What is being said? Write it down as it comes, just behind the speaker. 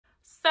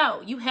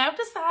So you have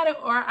decided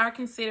or are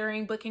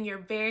considering booking your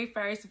very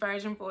first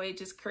Virgin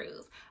Voyages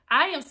cruise.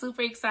 I am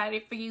super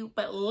excited for you,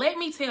 but let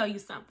me tell you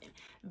something.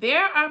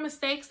 There are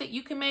mistakes that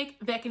you can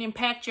make that can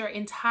impact your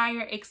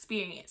entire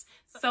experience.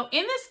 So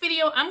in this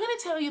video, I'm going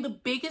to tell you the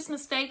biggest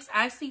mistakes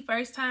I see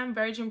first-time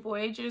Virgin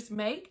Voyagers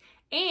make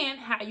and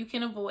how you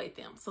can avoid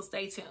them. So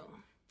stay tuned.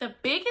 The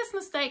biggest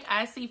mistake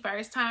I see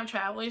first-time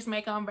travelers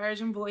make on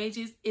Virgin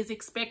Voyages is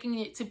expecting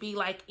it to be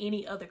like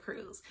any other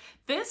cruise.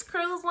 This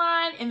cruise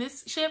line and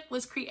this ship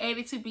was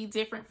created to be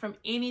different from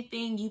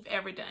anything you've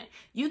ever done.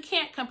 You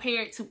can't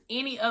compare it to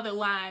any other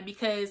line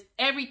because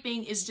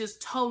everything is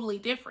just totally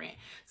different.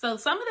 So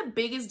some of the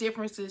biggest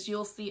differences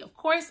you'll see, of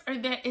course, are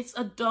that it's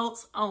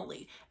adults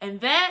only. And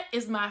that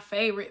is my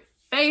favorite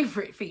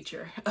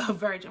feature of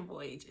Virgin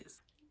Voyages.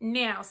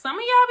 Now, some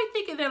of y'all be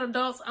thinking that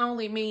adults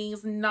only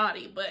means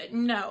naughty, but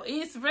no,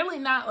 it's really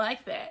not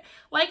like that.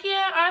 Like,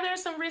 yeah, are there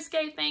some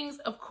risque things?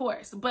 Of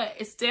course, but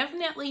it's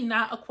definitely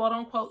not a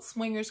quote-unquote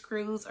swingers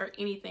cruise or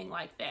anything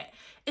like that.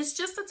 It's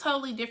just a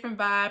totally different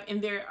vibe,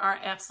 and there are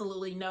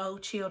absolutely no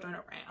children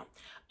around.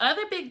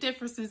 Other big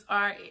differences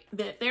are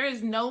that there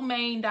is no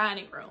main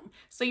dining room.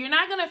 So you're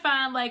not going to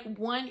find like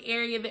one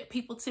area that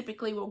people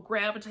typically will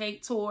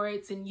gravitate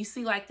towards, and you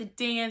see like the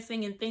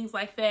dancing and things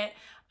like that.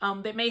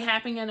 That may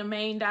happen in a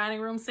main dining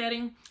room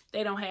setting.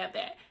 They don't have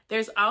that.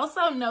 There's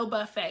also no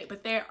buffet,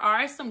 but there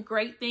are some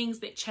great things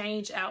that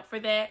change out for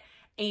that,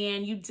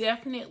 and you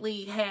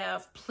definitely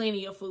have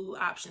plenty of food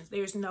options.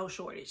 There's no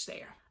shortage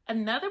there.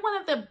 Another one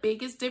of the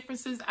biggest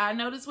differences I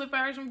noticed with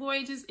Virgin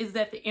Voyages is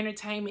that the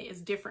entertainment is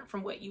different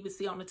from what you would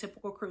see on a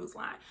typical cruise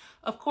line.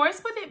 Of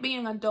course, with it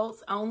being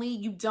adults only,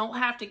 you don't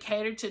have to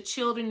cater to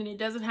children, and it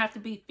doesn't have to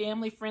be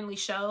family-friendly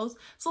shows.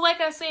 So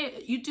like I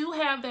said, you do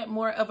have that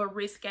more of a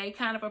risque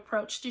kind of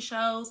approach to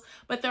shows,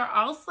 but there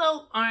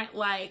also aren't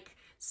like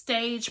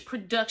stage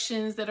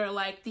productions that are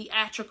like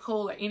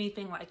theatrical or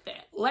anything like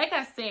that. Like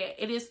I said,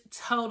 it is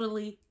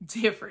totally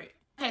different.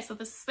 Okay, so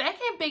the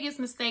second biggest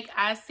mistake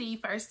I see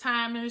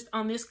first-timers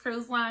on this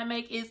cruise line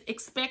make is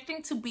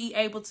expecting to be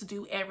able to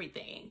do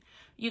everything.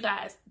 You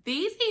guys,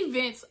 these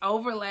events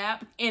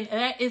overlap, and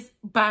that is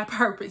by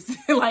purpose.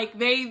 Like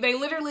they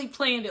literally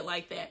planned it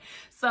like that.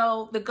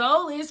 So the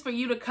goal is for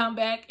you to come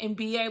back and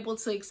be able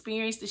to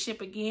experience the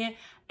ship again.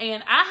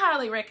 And I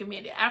highly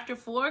recommend it. After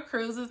 4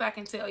 cruises, I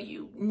can tell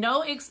you,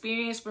 no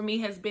experience for me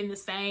has been the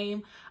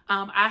same.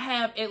 I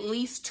have at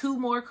least 2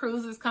 more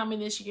cruises coming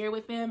this year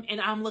with them,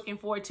 and I'm looking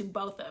forward to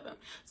both of them.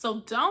 So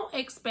don't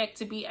expect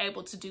to be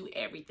able to do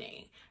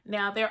everything.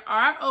 Now, there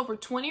are over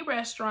 20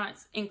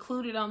 restaurants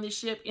included on this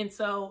ship, and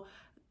so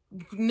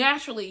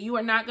naturally, you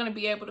are not going to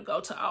be able to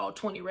go to all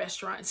 20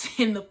 restaurants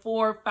in the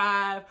 4,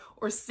 5,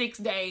 or 6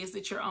 days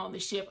that you're on the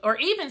ship, or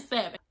even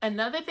 7.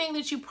 Another thing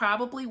that you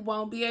probably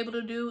won't be able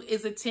to do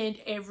is attend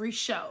every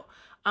show.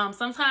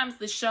 Sometimes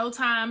the show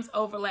times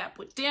overlap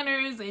with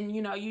dinners, and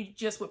you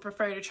just would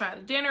prefer to try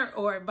the dinner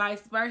or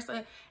vice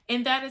versa,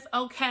 and that is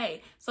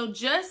okay. So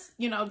just,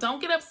 don't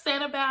get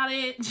upset about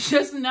it.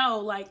 Just know,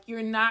 like,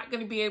 you're not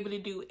going to be able to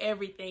do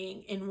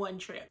everything in one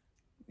trip.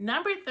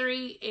 Number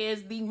 3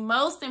 is the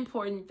most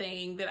important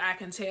thing that I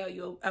can tell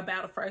you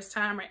about a first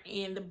timer,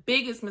 and the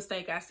biggest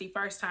mistake I see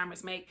first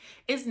timers make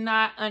is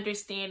not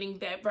understanding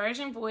that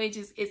Virgin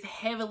Voyages is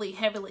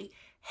heavily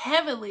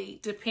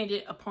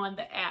dependent upon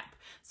the app.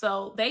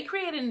 So they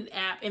created an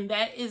app, and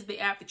that is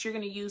the app that you're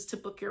going to use to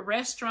book your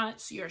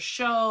restaurants, your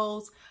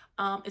shows.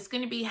 It's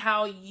going to be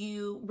how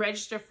you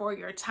register for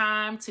your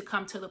time to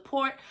come to the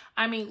port.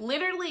 I mean,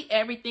 literally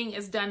everything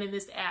is done in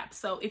this app.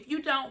 So if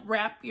you don't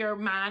wrap your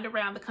mind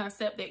around the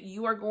concept that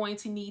you are going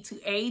to need to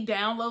A,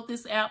 download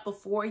this app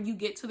before you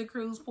get to the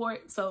cruise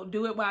port, so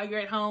do it while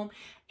you're at home,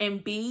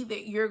 and B,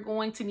 that you're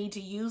going to need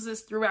to use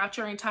this throughout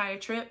your entire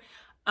trip,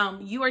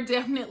 you are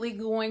definitely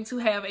going to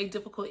have a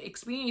difficult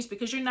experience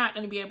because you're not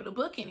going to be able to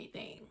book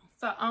anything.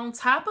 So on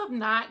top of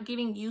not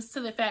getting used to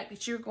the fact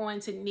that you're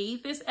going to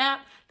need this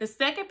app, the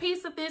second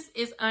piece of this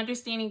is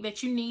understanding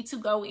that you need to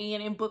go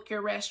in and book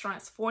your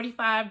restaurants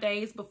 45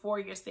 days before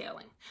you're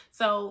sailing.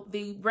 So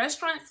the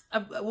restaurants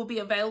will be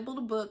available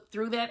to book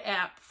through that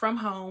app from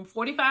home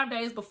 45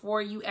 days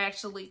before you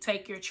actually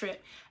take your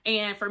trip.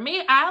 And for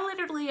me, I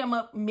literally am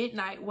up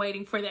midnight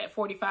waiting for that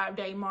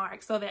 45-day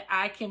mark so that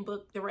I can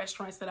book the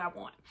restaurants that I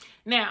want.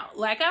 Now,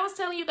 like I was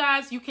telling you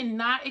guys, you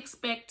cannot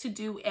expect to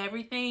do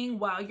everything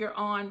while you're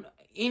on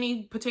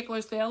any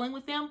particular sailing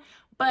with them.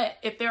 But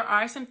if there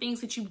are some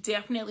things that you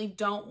definitely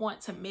don't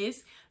want to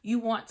miss, you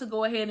want to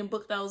go ahead and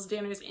book those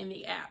dinners in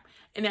the app.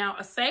 And now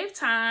a safe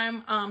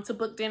time to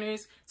book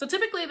dinners. So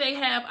typically they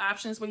have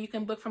options where you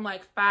can book from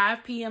like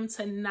 5 p.m.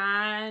 to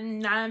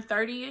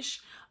 9:30ish.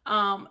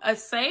 A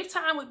safe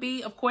time would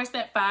be, of course,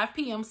 that 5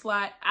 p.m.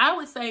 slot. I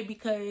would say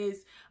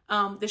because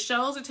the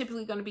shows are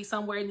typically going to be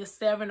somewhere in the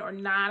 7 or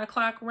 9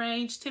 o'clock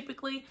range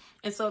typically.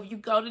 And so if you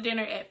go to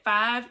dinner at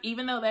 5,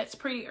 even though that's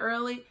pretty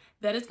early,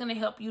 that is going to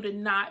help you to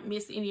not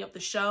miss any of the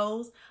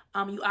shows.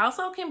 You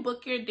also can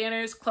book your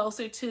dinners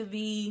closer to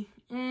the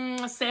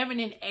 7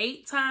 and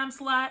 8 time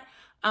slot.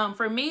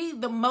 For me,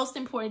 the most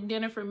important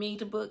dinner for me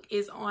to book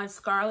is on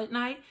Scarlet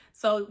Night.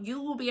 So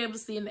you will be able to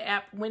see in the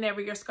app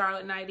whenever your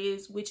Scarlet Night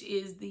is, which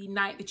is the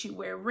night that you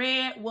wear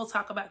red. We'll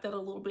talk about that a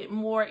little bit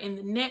more in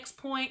the next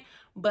point.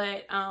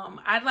 But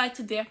I'd like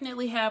to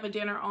definitely have a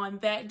dinner on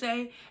that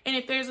day. And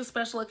if there's a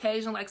special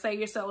occasion, like say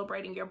you're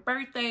celebrating your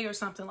birthday or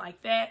something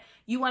like that,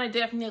 you want to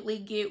definitely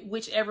get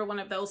whichever one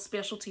of those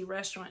specialty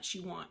restaurants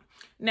you want.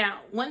 Now,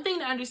 one thing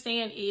to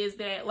understand is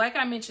that, like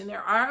I mentioned,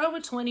 there are over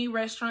 20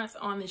 restaurants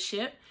on the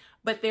ship,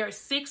 but there are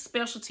 6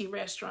 specialty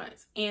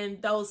restaurants,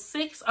 and those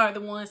 6 are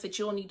the ones that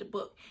you'll need to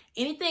book.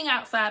 Anything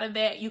outside of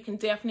that, you can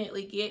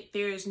definitely get.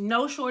 There is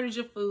no shortage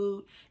of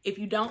food. If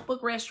you don't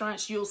book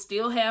restaurants, you'll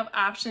still have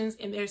options,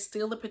 and there's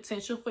still the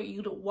potential for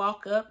you to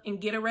walk up and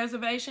get a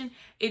reservation.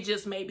 It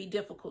just may be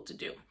difficult to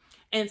do.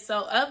 And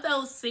so of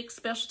those 6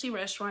 specialty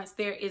restaurants,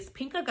 there is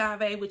Pink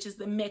Agave, which is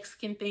the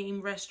Mexican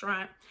themed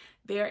restaurant.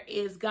 There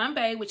is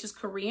Gambay, which is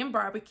Korean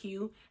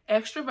barbecue.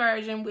 Extra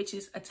Virgin, which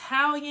is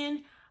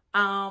Italian.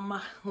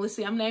 Let's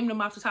see, I'm naming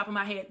them off the top of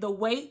my head. The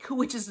Wake,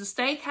 which is the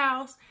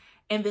steakhouse.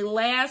 And the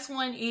last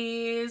one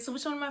is,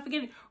 which one am I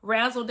forgetting?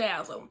 Razzle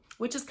Dazzle,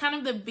 which is kind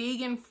of the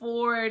vegan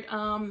forward.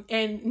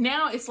 And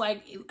now it's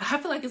like, I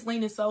feel like it's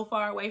leaning so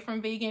far away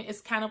from vegan.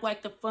 It's kind of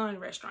like the fun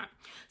restaurant.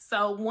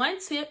 So one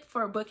tip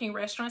for booking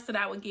restaurants that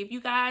I would give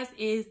you guys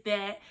is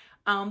that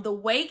the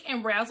Wake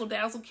and Razzle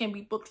Dazzle can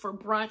be booked for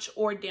brunch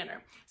or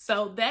dinner.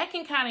 So that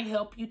can kind of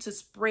help you to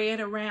spread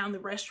around the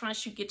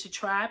restaurants you get to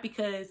try,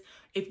 because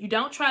if you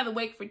don't try the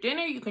Wake for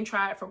dinner, you can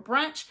try it for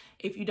brunch.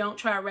 If you don't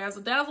try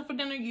Razzle Dazzle for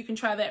dinner, you can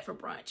try that for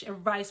brunch, and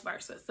vice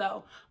versa.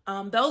 So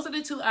those are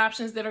the 2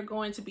 options that are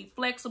going to be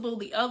flexible.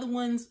 The other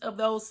ones of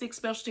those 6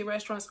 specialty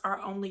restaurants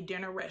are only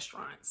dinner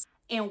restaurants.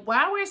 And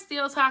while we're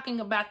still talking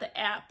about the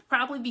app,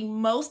 probably the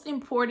most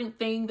important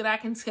thing that I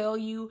can tell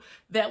you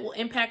that will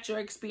impact your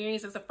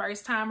experience as a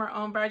first timer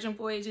on Virgin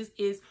Voyages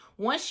is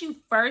once you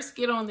first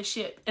get on the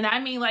ship, and I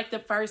mean like the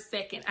first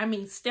second, I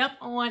mean step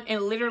on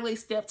and literally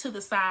step to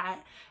the side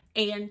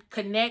and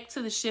connect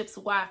to the ship's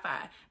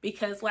Wi-Fi,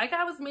 because like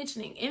I was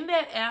mentioning, in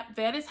that app,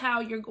 that is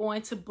how you're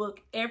going to book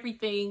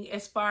everything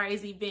as far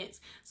as events.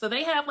 So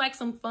they have like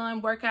some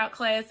fun workout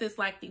classes,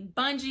 like the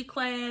bungee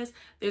class.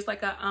 There's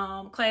like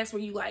a class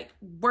where you like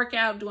work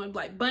out doing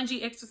like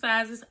bungee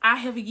exercises. I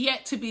have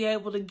yet to be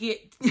able to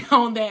get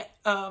on that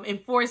in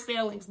 4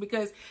 sailings,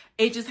 because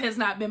it just has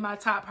not been my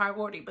top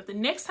priority. But the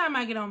next time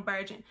I get on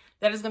Virgin,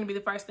 that is going to be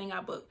the first thing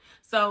I book.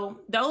 So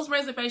those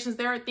reservations,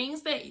 there are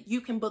things that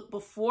you can book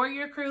before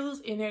your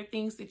cruise, and there are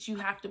things that you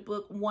have to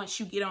book once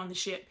you get on the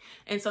ship.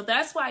 And so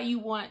that's why you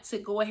want to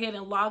go ahead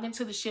and log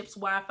into the ship's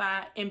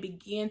Wi-Fi and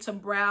begin to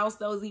browse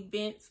those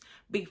events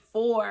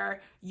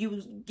before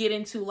you get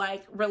into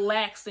like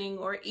relaxing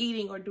or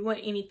eating or doing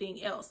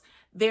anything else.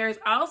 There's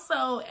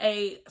also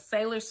a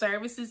sailor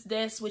services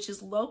desk, which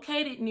is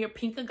located near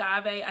Pink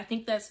Agave. I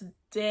think that's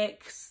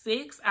deck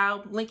 6.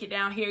 I'll link it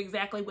down here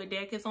exactly what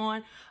deck is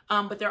on.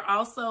 But there are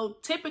also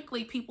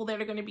typically people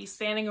that are going to be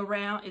standing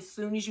around as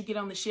soon as you get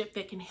on the ship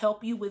that can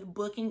help you with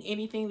booking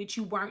anything that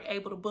you weren't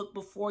able to book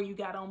before you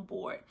got on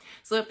board.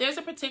 So if there's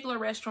a particular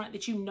restaurant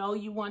that you know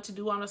you want to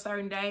do on a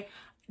certain day,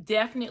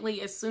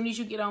 definitely as soon as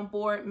you get on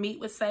board, meet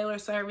with Sailor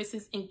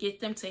Services and get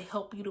them to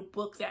help you to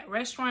book that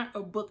restaurant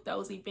or book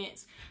those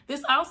events.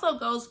 This also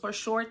goes for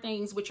shore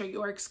things, which are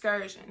your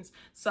excursions.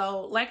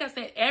 So like I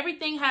said,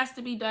 everything has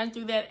to be done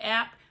through that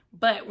app.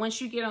 But once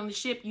you get on the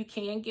ship, you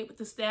can get with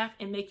the staff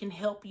and they can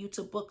help you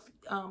to book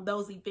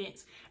those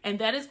events. And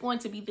that is going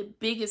to be the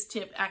biggest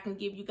tip I can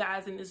give you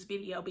guys in this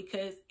video,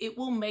 because it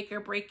will make or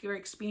break your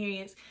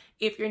experience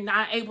if you're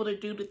not able to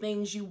do the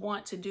things you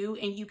want to do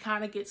and you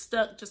kind of get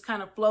stuck just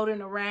kind of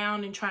floating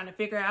around and trying to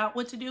figure out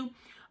what to do.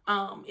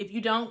 If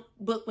you don't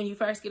book when you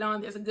first get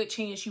on, there's a good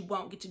chance you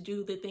won't get to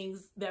do the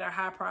things that are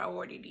high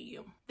priority to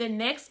you. The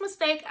next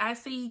mistake I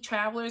see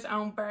travelers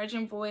on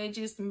Virgin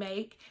Voyages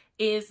make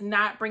is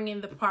not bringing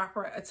the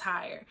proper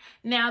attire.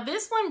 Now,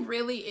 this one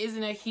really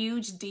isn't a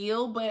huge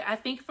deal, but I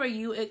think for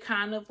you, it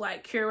kind of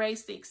like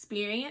curates the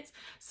experience.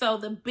 So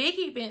the big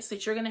events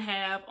that you're gonna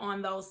have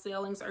on those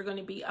sailings are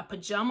gonna be a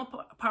pajama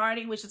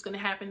party, which is gonna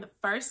happen the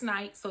first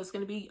night. So it's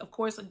gonna be, of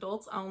course,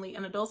 adults only,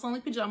 an adults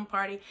only pajama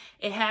party.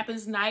 It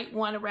happens night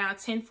 1 around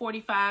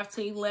 10:45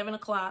 to 11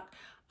 o'clock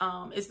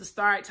is the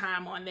start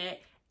time on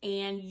that.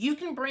 And you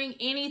can bring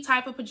any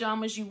type of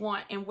pajamas you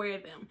want and wear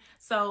them.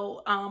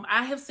 So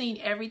I have seen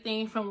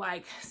everything from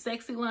like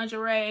sexy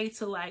lingerie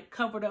to like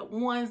covered up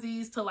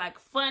onesies to like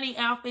funny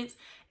outfits.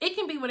 It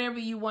can be whatever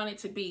you want it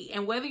to be.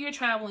 And whether you're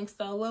traveling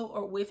solo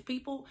or with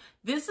people,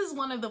 this is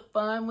one of the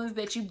fun ones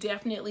that you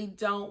definitely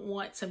don't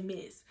want to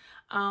miss.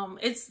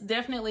 It's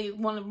definitely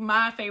one of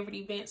my favorite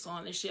events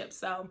on the ship.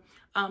 So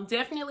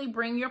definitely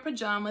bring your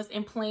pajamas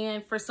and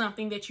plan for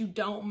something that you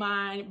don't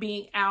mind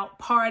being out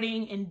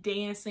partying and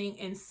dancing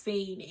and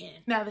seen in.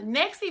 Now, the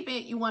next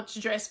event you want to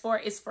dress for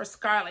is for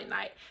Scarlet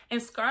Night.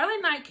 And Scarlet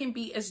Night can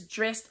be as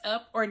dressed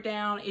up or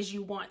down as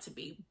you want to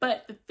be,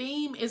 but the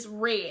theme is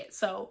red.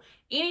 So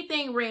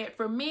anything red.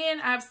 For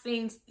men, I've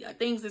seen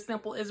things as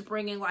simple as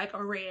bringing like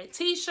a red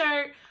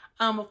t-shirt.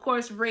 Of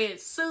course, red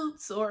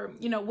suits or,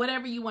 you know,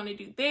 whatever you want to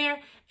do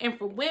there. And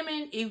for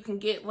women, you can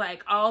get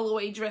like all the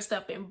way dressed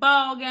up in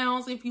ball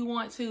gowns if you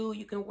want to.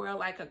 You can wear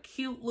like a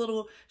cute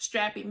little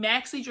strappy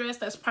maxi dress.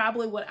 That's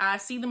probably what I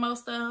see the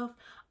most of.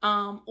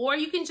 Or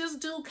you can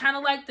just do kind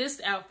of like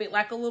this outfit,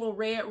 like a little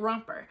red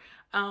romper.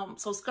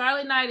 So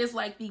Scarlet Night is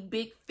like the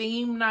big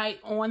theme night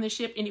on the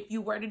ship. And if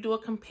you were to do a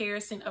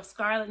comparison of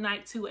Scarlet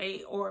Night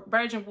or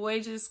Virgin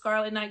Voyages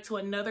Scarlet Night to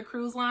another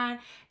cruise line,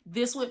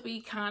 this would be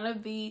kind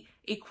of the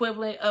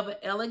equivalent of an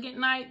elegant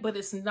night, but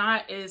it's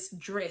not as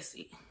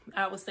dressy.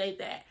 I would say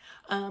that.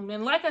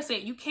 And like I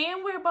said, you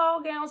can wear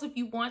ball gowns if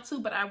you want to,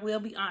 but I will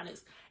be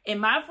honest. In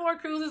my 4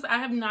 cruises, I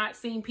have not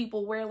seen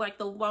people wear like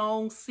the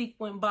long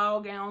sequin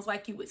ball gowns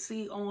like you would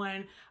see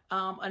on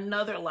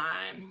another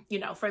line, you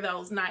know, for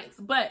those nights.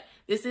 But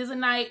this is a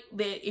night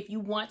that if you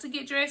want to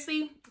get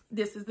dressy,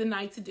 this is the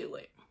night to do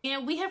it.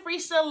 And we have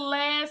reached the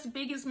last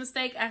biggest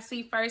mistake I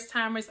see first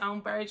timers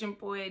on Virgin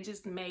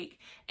Voyages make,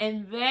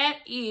 and that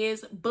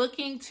is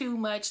booking too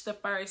much the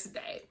first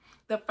day.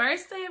 The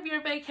first day of your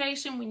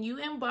vacation, when you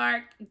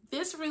embark,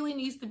 this really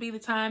needs to be the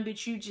time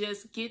that you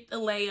just get the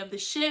lay of the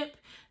ship.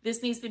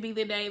 This needs to be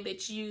the day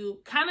that you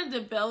kind of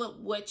develop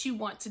what you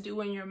want to do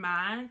in your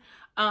mind.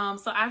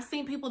 So I've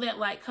seen people that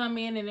like come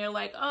in and they're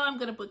like, oh, I'm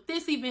going to book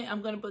this event.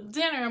 I'm going to book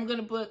dinner. I'm going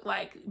to book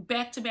like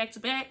back to back to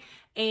back.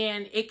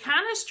 And it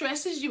kind of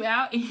stresses you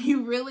out and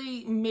you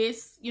really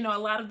miss, you know, a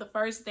lot of the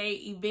first day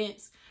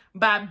events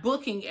by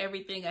booking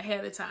everything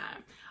ahead of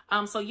time.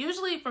 So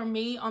usually for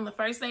me on the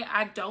first day,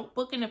 I don't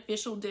book an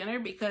official dinner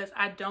because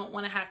I don't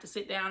want to have to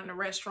sit down in a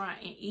restaurant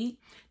and eat.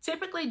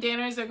 Typically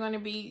dinners are going to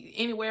be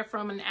anywhere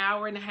from an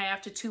hour and a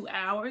half to 2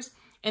 hours.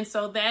 And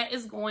so that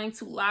is going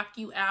to lock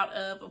you out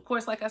of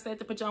course, like I said,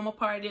 the pajama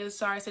party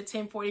starts at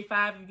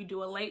 10:45 if you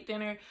do a late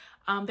dinner.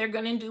 They're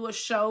going to do a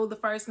show the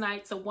first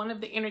night. So one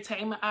of the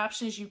entertainment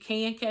options you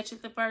can catch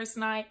it the first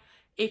night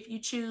if you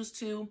choose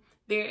to.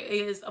 There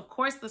is, of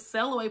course, the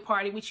sail-away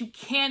party, which you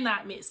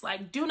cannot miss.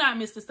 Like, do not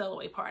miss the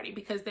sail-away party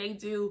because they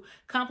do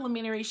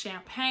complimentary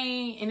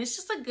champagne. And it's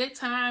just a good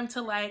time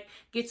to, like,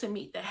 get to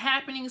meet the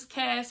happenings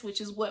cast, which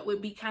is what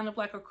would be kind of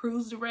like a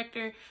cruise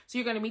director. So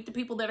you're going to meet the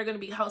people that are going to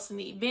be hosting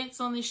the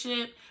events on the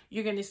ship.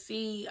 You're going to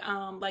see,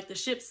 like, the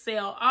ship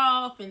sail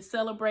off and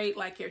celebrate,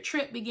 like, your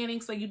trip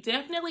beginning. So you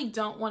definitely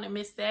don't want to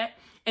miss that.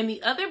 And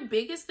the other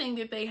biggest thing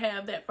that they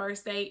have that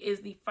first day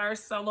is the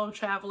first solo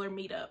traveler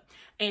meetup.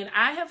 And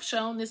I have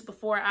shown this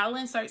before. I'll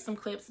insert some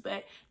clips,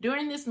 but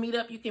during this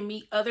meetup, you can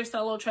meet other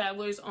solo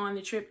travelers on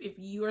the trip if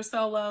you are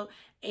solo.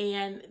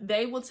 And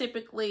they will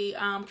typically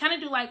kind of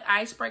do like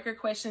icebreaker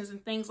questions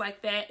and things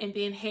like that, and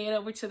then head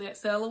over to that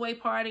sail-away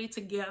party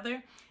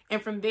together.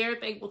 And from there,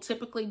 they will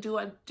typically do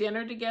a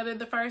dinner together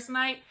the first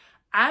night.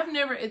 I've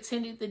never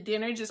attended the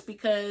dinner just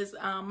because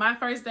my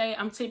first day,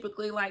 I'm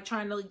typically like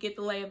trying to get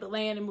the lay of the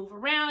land and move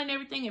around and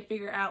everything and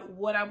figure out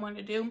what I want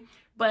to do.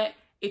 But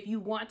if you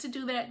want to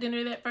do that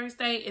dinner that first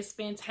day, it's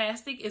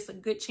fantastic. It's a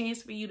good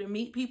chance for you to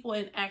meet people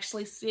and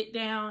actually sit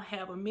down,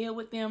 have a meal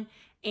with them,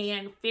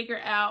 and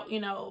figure out, you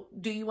know,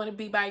 do you want to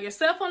be by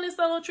yourself on this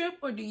solo trip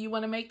or do you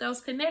want to make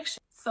those connections?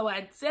 So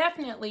I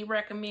definitely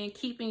recommend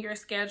keeping your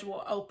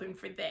schedule open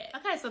for that.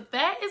 Okay, so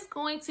that is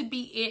going to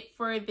be it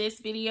for this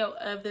video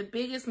of the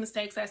biggest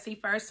mistakes I see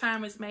first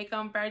timers make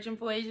on Virgin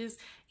Voyages.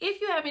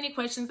 If you have any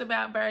questions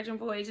about Virgin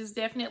Voyages,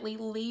 definitely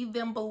leave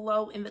them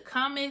below in the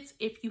comments.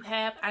 If you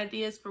have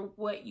ideas for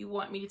what you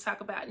want me to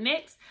talk about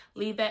next,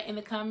 leave that in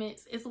the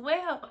comments as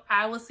well.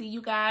 I will see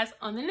you guys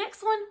on the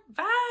next one.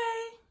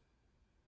 Bye.